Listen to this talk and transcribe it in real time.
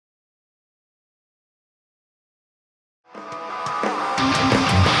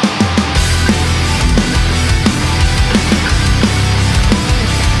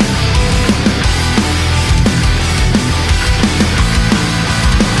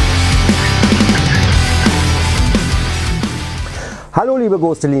Hallo liebe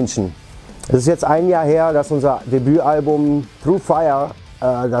Ghostelinchen, es ist jetzt ein Jahr her, dass unser Debütalbum Through Fire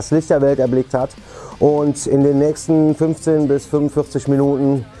das Licht der Welt erblickt hat und in den nächsten 15 bis 45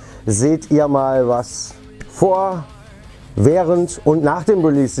 Minuten seht ihr mal, was vor, während und nach dem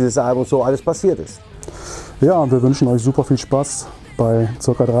Release dieses Albums so alles passiert ist. Ja, wir wünschen euch super viel Spaß bei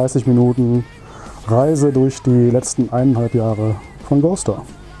ca. 30 Minuten Reise durch die letzten 1,5 Jahre von Ghosther.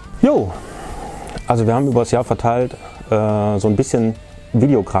 Jo, also wir haben über das Jahr verteilt so ein bisschen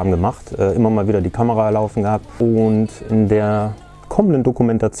Videokram gemacht, immer mal wieder die Kamera laufen gehabt und in der kommenden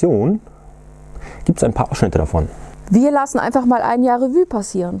Dokumentation gibt es ein paar Ausschnitte davon. Wir lassen einfach mal ein Jahr Revue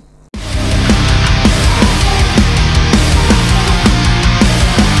passieren.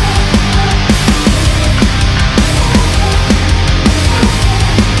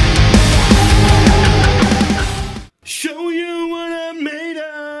 Show you what I'm made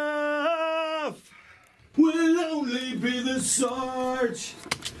of. Will only be the search.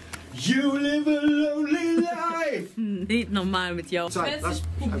 You live a lonely life. Nicht normal mit dir. Du willst dich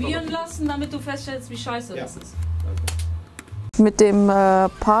probieren lassen, damit du feststellst, wie scheiße das ist. Mit dem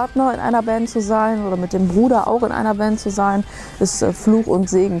Partner in einer Band zu sein oder mit dem Bruder auch in einer Band zu sein, ist Fluch und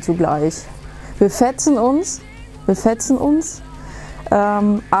Segen zugleich. Wir fetzen uns,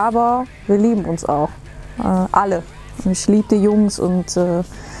 aber wir lieben uns auch. Alle. Ich liebe die Jungs und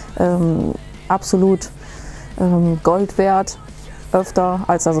absolut Gold wert, öfter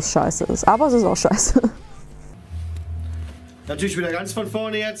als dass es scheiße ist. Aber es ist auch scheiße. Natürlich wieder ganz von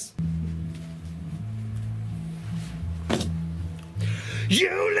vorne jetzt. You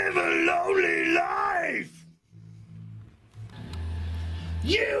live a lonely life.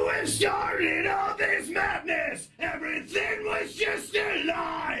 You have started all this madness. Everything was just a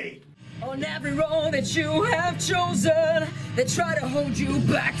lie. On every road that you have chosen, they try to hold you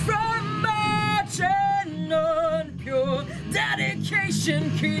back from marching on. Pure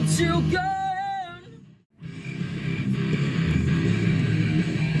dedication keeps you going.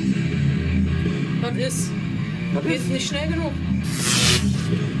 Was ist? Geht nicht schnell genug.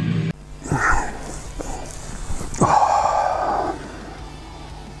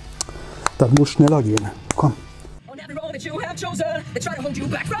 Das muss schneller gehen. Komm. You have chosen, they try to hold you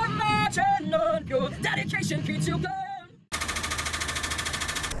back from marching on. Your dedication keeps you going.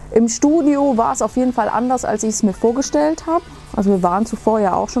 Im Studio war es auf jeden Fall anders, als ich es mir vorgestellt habe. Also wir waren zuvor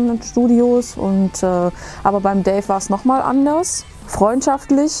ja auch schon in Studios, aber beim Dave war es nochmal anders.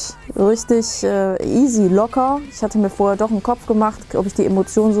 Freundschaftlich, richtig easy, locker. Ich hatte mir vorher doch einen Kopf gemacht, ob ich die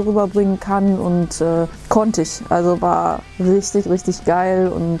Emotionen so rüberbringen kann und konnte ich. Also war richtig, richtig geil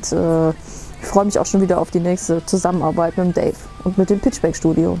und ich freue mich auch schon wieder auf die nächste Zusammenarbeit mit dem Dave und mit dem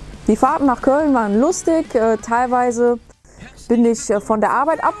Pitchback-Studio. Die Fahrten nach Köln waren lustig. Teilweise bin ich von der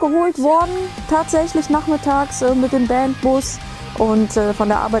Arbeit abgeholt worden, tatsächlich nachmittags mit dem Bandbus. Und von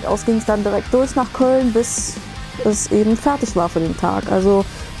der Arbeit aus ging es dann direkt durch nach Köln, bis es eben fertig war für den Tag. Also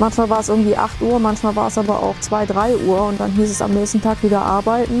manchmal war es irgendwie 8 Uhr, manchmal war es aber auch 2, 3 Uhr und dann hieß es am nächsten Tag wieder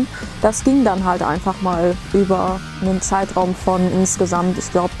arbeiten. Das ging dann halt einfach mal über einen Zeitraum von insgesamt, ich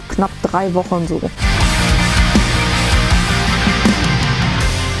glaube, knapp 3 Wochen so.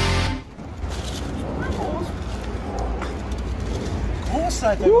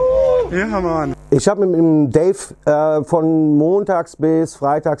 Ja, Mann. Ich habe mit dem Dave von montags bis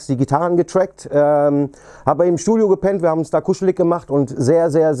freitags die Gitarren getrackt, habe bei ihm im Studio gepennt, wir haben uns da kuschelig gemacht und sehr,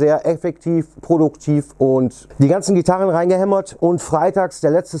 sehr, sehr effektiv, produktiv und die ganzen Gitarren reingehämmert und freitags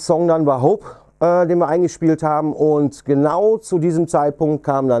der letzte Song dann war H.O.P.E, den wir eingespielt haben und genau zu diesem Zeitpunkt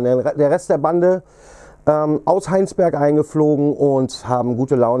kam dann der Rest der Bande aus Heinsberg eingeflogen und haben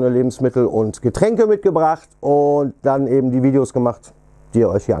gute Laune, Lebensmittel und Getränke mitgebracht und dann eben die Videos gemacht, die ihr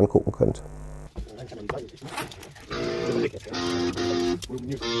euch hier angucken könnt.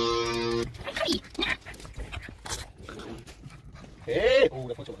 Hey! Oh,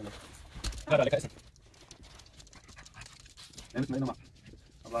 da kommt schon einer. Ja, da lecker essen. Ja, müssen wir nochmal.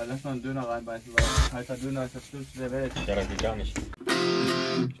 Aber lass mal einen Döner reinbeißen, weil kalter Döner ist das Schlimmste der Welt. Ja, das geht gar nicht.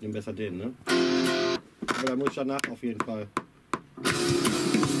 Ich nehme besser den, ne? Aber da muss ich danach auf jeden Fall.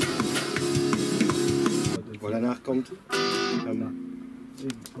 Weil danach kommt.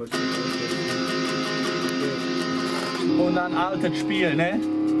 Und dann altes Spiel, ne?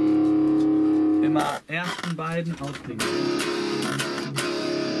 Immer ersten beiden auskriegen.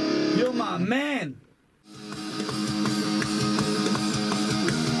 Junge Man!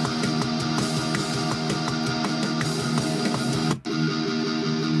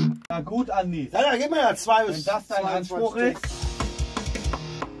 Na gut, Andi. Ja, da gib mir ja 2 bis. Wenn das dein Anspruch ist.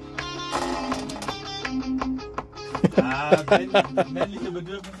 Ah, männliche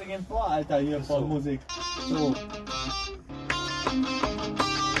Bedürfnisse gehen vor, Alter, hier vor Musik. So.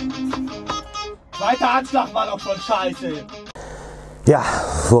 Zweiter Anschlag war doch schon scheiße. Ja,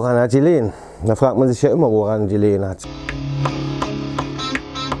 woran hat die Lehen? Da fragt man sich ja immer, woran die Lehen hat.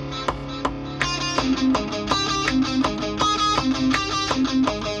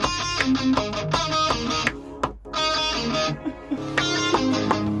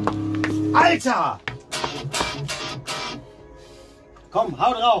 Alter! Komm,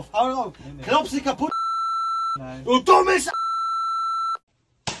 hau drauf, hau drauf. Klopf sie kaputt. Nein. Du dummes.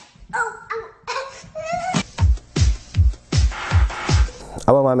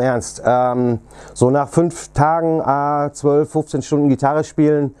 Aber mal im Ernst, so nach 5 Tagen, 12, 15 Stunden Gitarre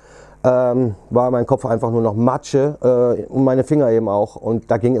spielen, war mein Kopf einfach nur noch Matsche und meine Finger eben auch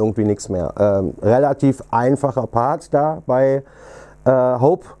und da ging irgendwie nichts mehr. Relativ einfacher Part da bei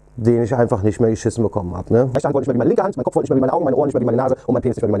H.O.P.E, den ich einfach nicht mehr geschissen bekommen habe. Ne? Meine Hand wollte nicht mehr wie meine linke Hand, mein Kopf wollte nicht mehr wie meine Augen, meine Ohren nicht mehr wie meine Nase und mein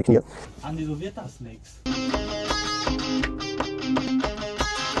Penis nicht mehr wie meine Knie. Andi, so wird das nix.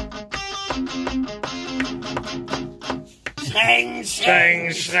 Schränk,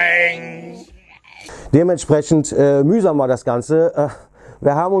 schränk, schränk. Dementsprechend mühsam war das Ganze.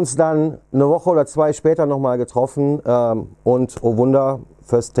 Wir haben uns dann eine Woche oder 2 später nochmal getroffen und oh Wunder,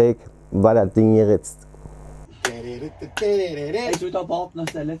 First Take war das Ding geritzt. Ich würde auch behaupten, das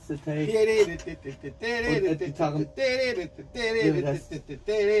ist der letzte Take. Und die Gitarren.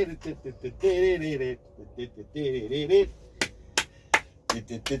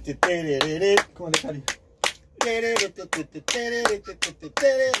 Guck mal, der kann ich.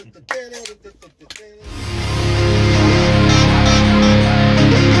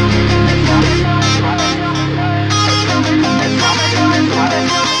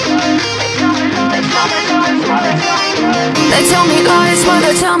 They tell me lies, why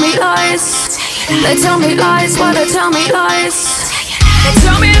they tell me lies. They tell me lies, why they tell me lies. They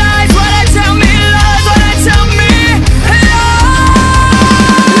tell me lies, why they tell me lies, why they tell me lies.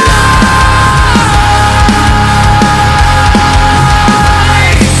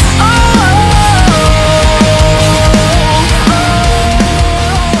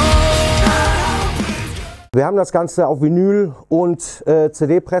 Wir haben das Ganze auf Vinyl und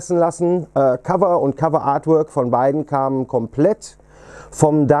CD pressen lassen. Cover und Cover Artwork von beiden kamen komplett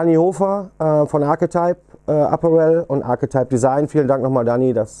vom Dani Hofer von Archetype Apparel und Archetype Design. Vielen Dank nochmal,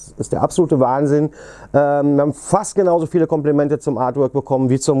 Dani, das ist der absolute Wahnsinn. Wir haben fast genauso viele Komplimente zum Artwork bekommen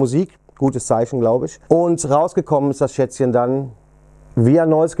wie zur Musik. Gutes Zeichen, glaube ich. Und rausgekommen ist das Schätzchen dann via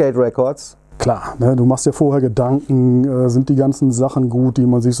Noise Gate Records. Klar, ne, du machst dir vorher Gedanken, sind die ganzen Sachen gut, die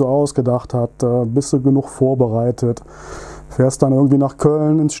man sich so ausgedacht hat, bist du genug vorbereitet, fährst dann irgendwie nach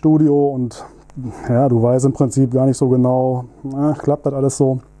Köln ins Studio und ja, du weißt im Prinzip gar nicht so genau, klappt das alles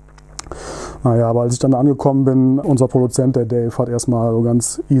so. Naja, aber als ich dann angekommen bin, unser Produzent, der Dave, hat erstmal so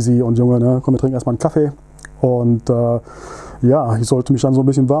ganz easy und Junge, ne, komm, wir trinken erstmal einen Kaffee. Und ja, ich sollte mich dann so ein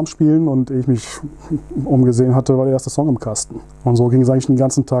bisschen warm spielen und ehe ich mich umgesehen hatte, war der erste Song im Kasten. Und so ging es eigentlich den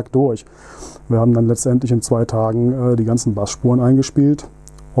ganzen Tag durch. Wir haben dann letztendlich in 2 Tagen die ganzen Bassspuren eingespielt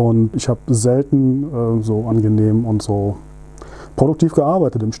und ich habe selten so angenehm und so produktiv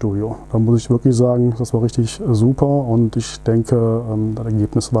gearbeitet im Studio. Da muss ich wirklich sagen, das war richtig super und ich denke, das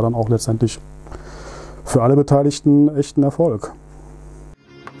Ergebnis war dann auch letztendlich für alle Beteiligten echt ein Erfolg.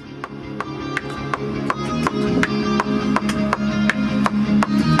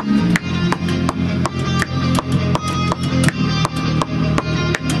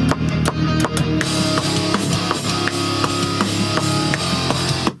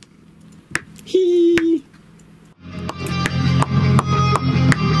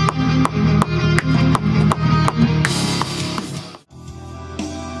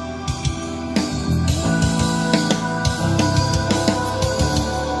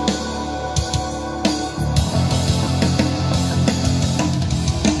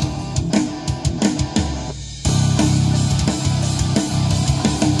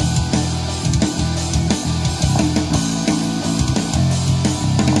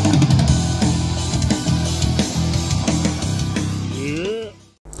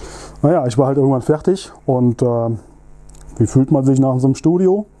 Naja, ich war halt irgendwann fertig und wie fühlt man sich nach so einem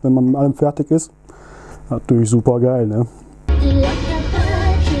Studio, wenn man mit allem fertig ist? Natürlich super geil, ne?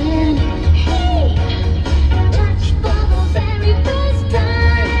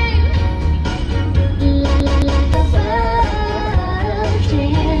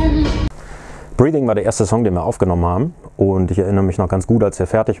 Breathing war der erste Song, den wir aufgenommen haben und ich erinnere mich noch ganz gut, als er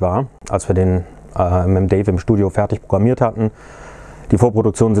fertig war, als wir den mit Dave im Studio fertig programmiert hatten. Die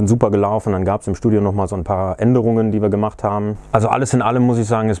Vorproduktionen sind super gelaufen, dann gab es im Studio nochmal so ein paar Änderungen, die wir gemacht haben. Also alles in allem muss ich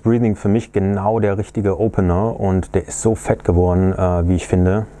sagen, ist Breathing für mich genau der richtige Opener und der ist so fett geworden, wie ich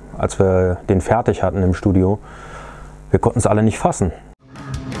finde, als wir den fertig hatten im Studio. wir konnten es alle nicht fassen.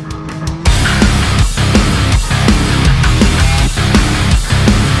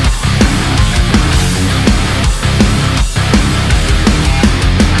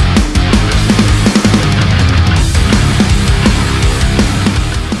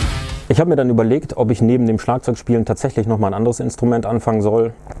 Ich habe mir dann überlegt, ob ich neben dem Schlagzeugspielen tatsächlich noch mal ein anderes Instrument anfangen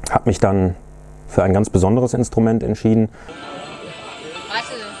soll. Habe mich dann für ein ganz besonderes Instrument entschieden.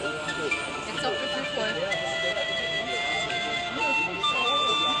 Warte, jetzt auch gefühlvoll.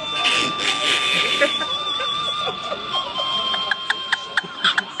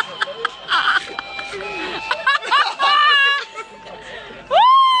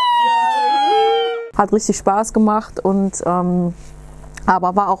 Hat richtig Spaß gemacht und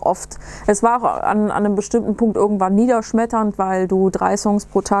aber war auch oft, es war auch an einem bestimmten Punkt irgendwann niederschmetternd, weil du 3 Songs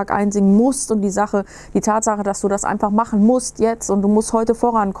pro Tag einsingen musst und die Tatsache, dass du das einfach machen musst jetzt und du musst heute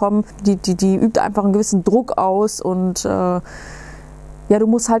vorankommen, die übt einfach einen gewissen Druck aus und ja, du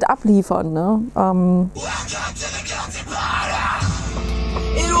musst halt abliefern, ne?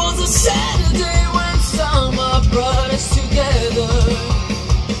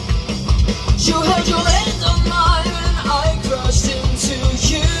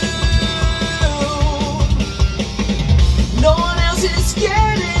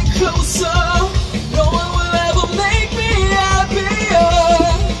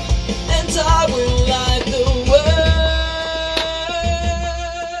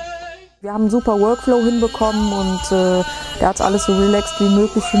 Wir haben einen super Workflow hinbekommen und der hat alles so relaxed wie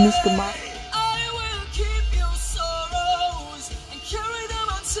möglich für mich gemacht.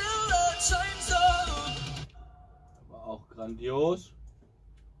 War auch grandios.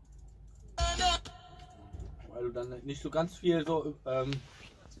 Weil du dann nicht so ganz viel so,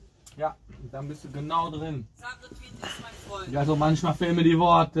 ja, dann bist du genau drin. Ja, so manchmal fehlen mir die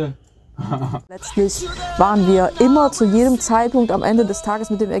Worte. Letztlich waren wir immer zu jedem Zeitpunkt am Ende des Tages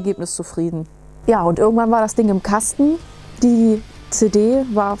mit dem Ergebnis zufrieden. Ja, und irgendwann war das Ding im Kasten, die CD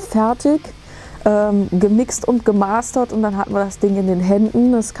war fertig, gemixt und gemastert und dann hatten wir das Ding in den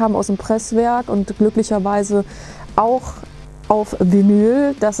Händen. Es kam aus dem Presswerk und glücklicherweise auch auf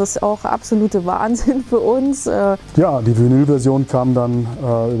Vinyl. Das ist auch absolute Wahnsinn für uns. Ja, die Vinyl-Version kam dann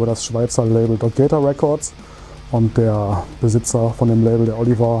über das Schweizer Label Ghosther-Jahr Records. Und der Besitzer von dem Label, der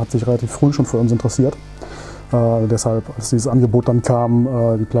Oliver, hat sich relativ früh schon für uns interessiert. Deshalb, als dieses Angebot dann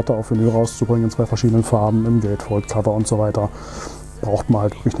kam, die Platte auf Vinyl rauszubringen in 2 verschiedenen Farben, im Gatefold-Cover und so weiter, braucht man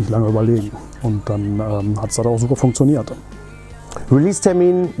halt wirklich nicht lange überlegen. Und dann hat es halt auch super funktioniert.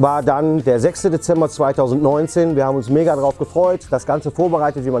 Release-Termin war dann der 6. Dezember 2019. Wir haben uns mega drauf gefreut, das Ganze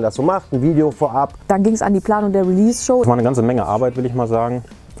vorbereitet, wie man das so macht, ein Video vorab. Dann ging es an die Planung der Release-Show. Es war eine ganze Menge Arbeit, will ich mal sagen.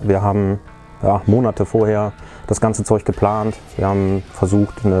 Wir haben Monate vorher das ganze Zeug geplant. Wir haben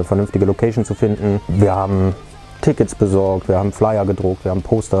versucht, eine vernünftige Location zu finden. Wir haben Tickets besorgt, wir haben Flyer gedruckt, wir haben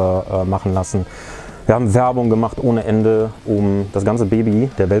Poster machen lassen. Wir haben Werbung gemacht ohne Ende, um das ganze Baby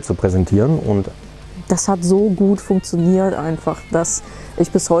der Welt zu präsentieren. Und das hat so gut funktioniert einfach, dass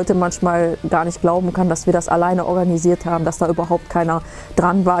ich bis heute manchmal gar nicht glauben kann, dass wir das alleine organisiert haben, dass da überhaupt keiner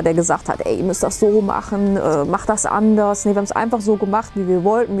dran war, der gesagt hat, ey, ihr müsst das so machen, mach das anders. Nee, wir haben es einfach so gemacht, wie wir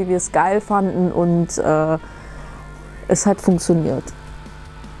wollten, wie wir es geil fanden und es hat funktioniert.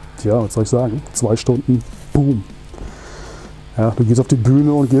 Tja, was soll ich sagen? 2 Stunden, boom. Ja, du gehst auf die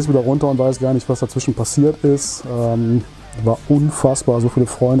Bühne und gehst wieder runter und weißt gar nicht, was dazwischen passiert ist. War unfassbar, so viele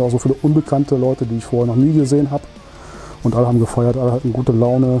Freunde, auch so viele unbekannte Leute, die ich vorher noch nie gesehen habe. Und alle haben gefeiert, alle hatten gute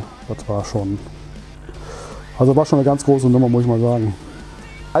Laune. Das war schon, also war schon eine ganz große Nummer, muss ich mal sagen.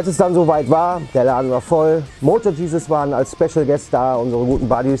 Als es dann soweit war, der Laden war voll. Motor Jesus waren als Special Guest da, unsere guten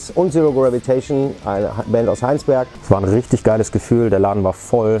Buddies und Zero Gravitation, eine Band aus Heinsberg. es war ein richtig geiles Gefühl, der Laden war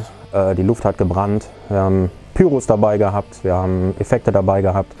voll, die Luft hat gebrannt. Wir haben Pyros dabei gehabt, wir haben Effekte dabei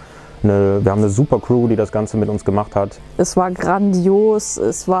gehabt. Wir haben eine super Crew, die das Ganze mit uns gemacht hat. Es war grandios,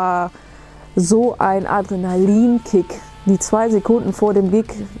 es war so ein Adrenalinkick. Die 2 Sekunden vor dem Gig,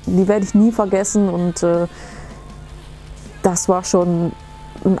 die werde ich nie vergessen und das war schon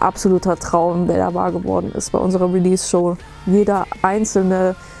ein absoluter Traum, der da wahr geworden ist bei unserer Release-Show. Jeder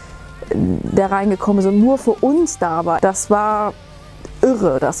Einzelne, der reingekommen ist und nur für uns da war, das war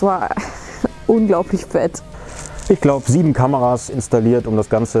irre, das war unglaublich fett. Ich glaube, 7 Kameras installiert, um das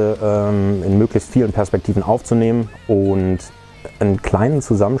Ganze in möglichst vielen Perspektiven aufzunehmen. Und einen kleinen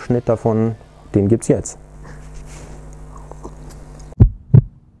Zusammenschnitt davon, den gibt es jetzt.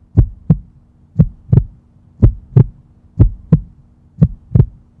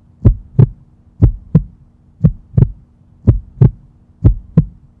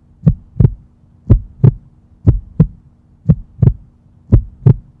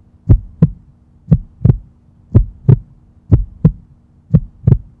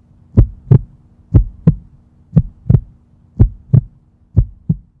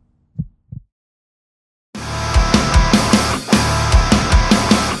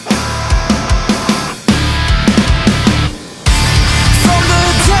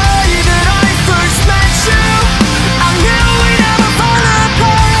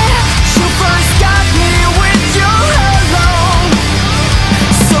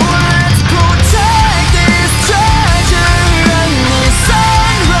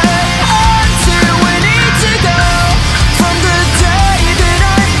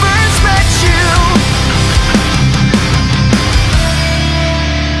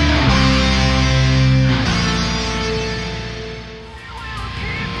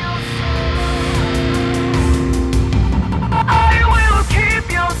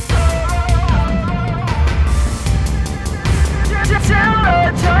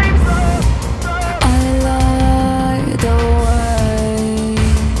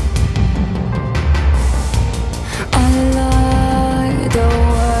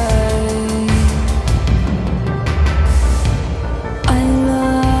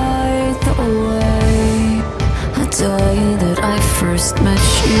 first met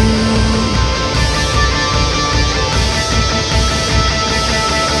you.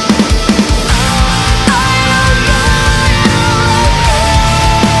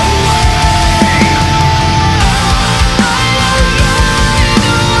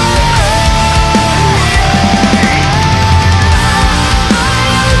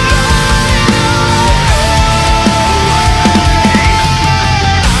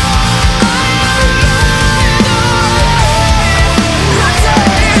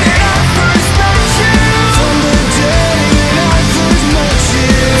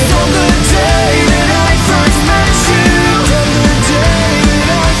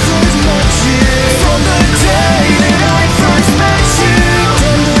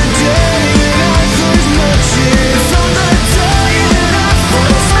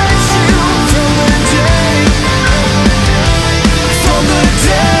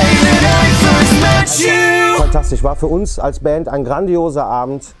 Fantastisch, war für uns als Band ein grandioser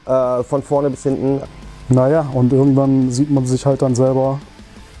Abend, von vorne bis hinten. Naja, und irgendwann sieht man sich halt dann selber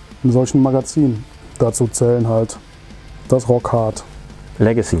in solchen Magazinen. Dazu zählen halt das Rock Hard,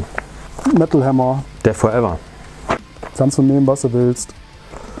 Legacy, Metal Hammer, der Forever. Kannst du nehmen, was du willst.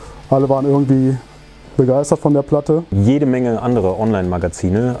 Alle waren irgendwie begeistert von der Platte. Jede Menge andere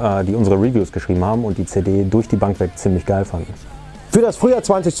Online-Magazine, die unsere Reviews geschrieben haben und die CD durch die Bank weg ziemlich geil fanden. Für das Frühjahr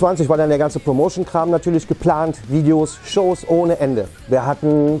 2020 war dann der ganze Promotion-Kram natürlich geplant, Videos, Shows ohne Ende. Wir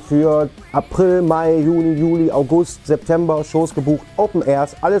hatten für April, Mai, Juni, Juli, August, September Shows gebucht, Open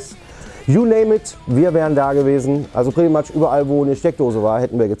Airs, alles, you name it, wir wären da gewesen. Also pretty much überall, wo eine Steckdose war,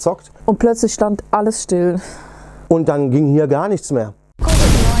 hätten wir gezockt. Und plötzlich stand alles still. Und dann ging hier gar nichts mehr.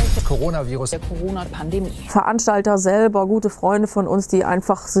 Coronavirus, der Corona-Pandemie. Veranstalter selber, gute Freunde von uns, die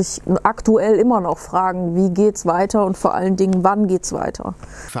einfach sich aktuell immer noch fragen, wie geht's weiter und vor allen Dingen, wann geht's weiter.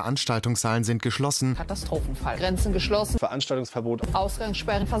 Veranstaltungshallen sind geschlossen. Katastrophenfall. Grenzen geschlossen. Veranstaltungsverbot.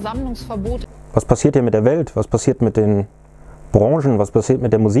 Ausgangssperren, Versammlungsverbot. Was passiert hier mit der Welt? Was passiert mit den Branchen? Was passiert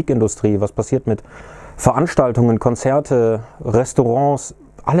mit der Musikindustrie? Was passiert mit Veranstaltungen, Konzerte, Restaurants?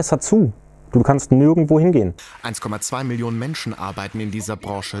 Alles hat zu. Du kannst nirgendwo hingehen. 1,2 Millionen Menschen arbeiten in dieser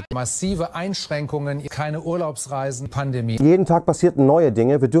Branche. Massive Einschränkungen, keine Urlaubsreisen, Pandemie. Jeden Tag passierten neue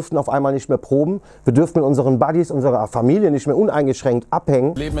Dinge. Wir dürften auf einmal nicht mehr proben. Wir dürften mit unseren Buddies, unserer Familie nicht mehr uneingeschränkt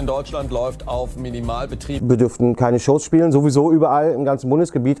abhängen. Leben in Deutschland läuft auf Minimalbetrieb. Wir dürften keine Shows spielen. Sowieso überall im ganzen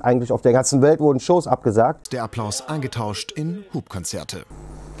Bundesgebiet, eigentlich auf der ganzen Welt wurden Shows abgesagt. Der Applaus eingetauscht in Hub-Konzerte.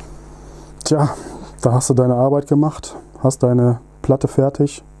 Tja, da hast du deine Arbeit gemacht, hast deine Platte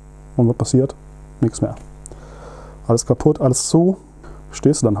fertig. Und was passiert? Nichts mehr. Alles kaputt, alles zu.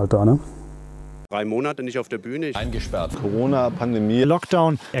 Stehst du dann halt da, ne? 3 Monate nicht auf der Bühne. Eingesperrt. Corona, Pandemie,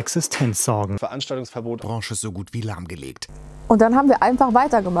 Lockdown, Existenzsorgen. Veranstaltungsverbot. Branche so gut wie lahmgelegt. Und dann haben wir einfach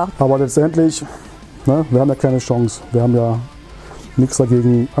weitergemacht. Aber letztendlich, ne, wir haben ja keine Chance. Wir haben ja nichts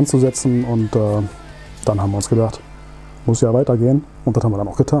dagegen anzusetzen. Und dann haben wir uns gedacht, muss ja weitergehen. Und das haben wir dann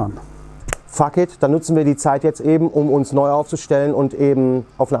auch getan. Fuck it, dann nutzen wir die Zeit jetzt eben, um uns neu aufzustellen und eben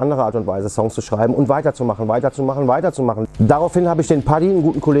auf eine andere Art und Weise Songs zu schreiben und weiterzumachen, weiterzumachen, weiterzumachen. Daraufhin habe ich den Paddy, einen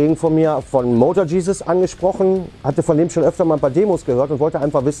guten Kollegen von mir, von Motor Jesus angesprochen, hatte von dem schon öfter mal ein paar Demos gehört und wollte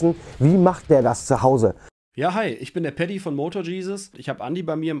einfach wissen, wie macht der das zu Hause? Ja, hi, ich bin der Paddy von Motor Jesus. Ich habe Andi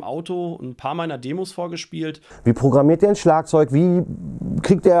bei mir im Auto ein paar meiner Demos vorgespielt. Wie programmiert der ein Schlagzeug? Wie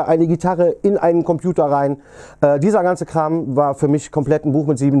kriegt er eine Gitarre in einen Computer rein? Dieser ganze Kram war für mich komplett ein Buch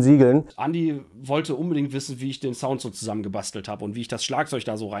mit 7 Siegeln. Andi wollte unbedingt wissen, wie ich den Sound so zusammengebastelt habe und wie ich das Schlagzeug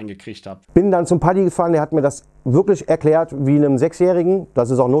da so reingekriegt habe. Bin dann zum Paddy gefahren, der hat mir das wirklich erklärt wie einem 6-Jährigen. Das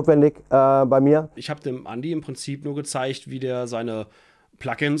ist auch notwendig bei mir. Ich habe dem Andi im Prinzip nur gezeigt, wie der seine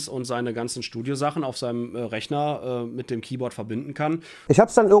Plugins und seine ganzen Studiosachen auf seinem Rechner mit dem Keyboard verbinden kann. Ich habe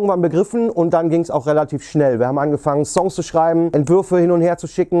es dann irgendwann begriffen und dann ging es auch relativ schnell. Wir haben angefangen, Songs zu schreiben, Entwürfe hin und her zu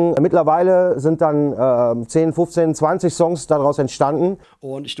schicken. Mittlerweile sind dann 10, 15, 20 Songs daraus entstanden.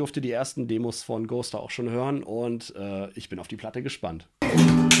 Und ich durfte die ersten Demos von Ghosther auch schon hören und ich bin auf die Platte gespannt.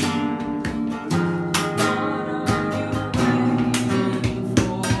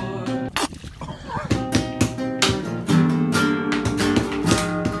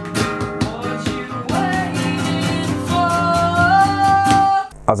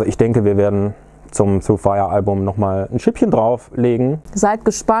 Also ich denke, wir werden zum Fire-Album nochmal ein Schippchen drauflegen. Seid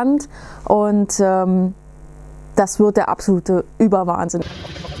gespannt und das wird der absolute Überwahnsinn.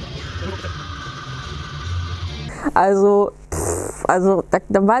 Also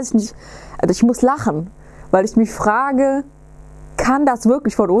dann weiß ich nicht, also ich muss lachen, weil ich mich frage, kann das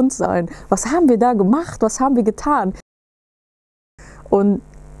wirklich von uns sein? Was haben wir da gemacht? Was haben wir getan? Und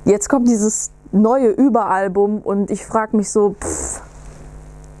jetzt kommt dieses neue Über-Album und ich frage mich so,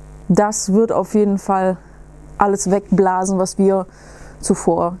 das wird auf jeden Fall alles wegblasen, was wir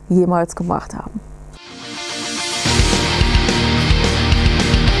zuvor jemals gemacht haben.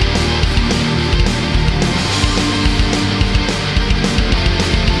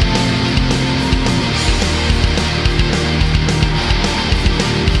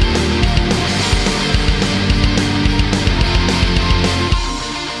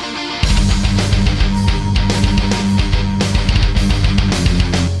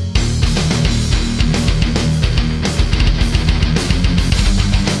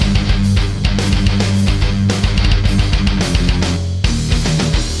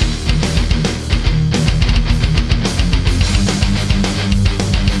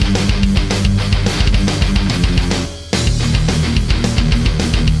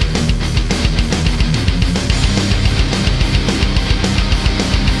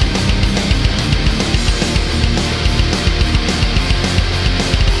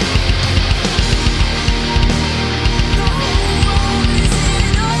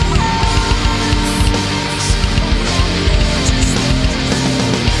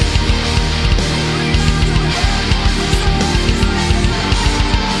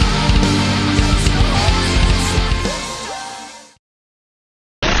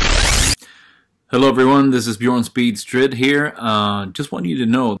 Hello everyone, this is Bjorn Speedstrid here. Just want you to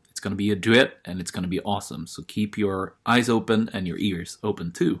know it's going to be a duet and it's going to be awesome. So keep your eyes open and your ears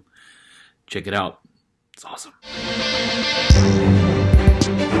open too. Check it out. It's awesome.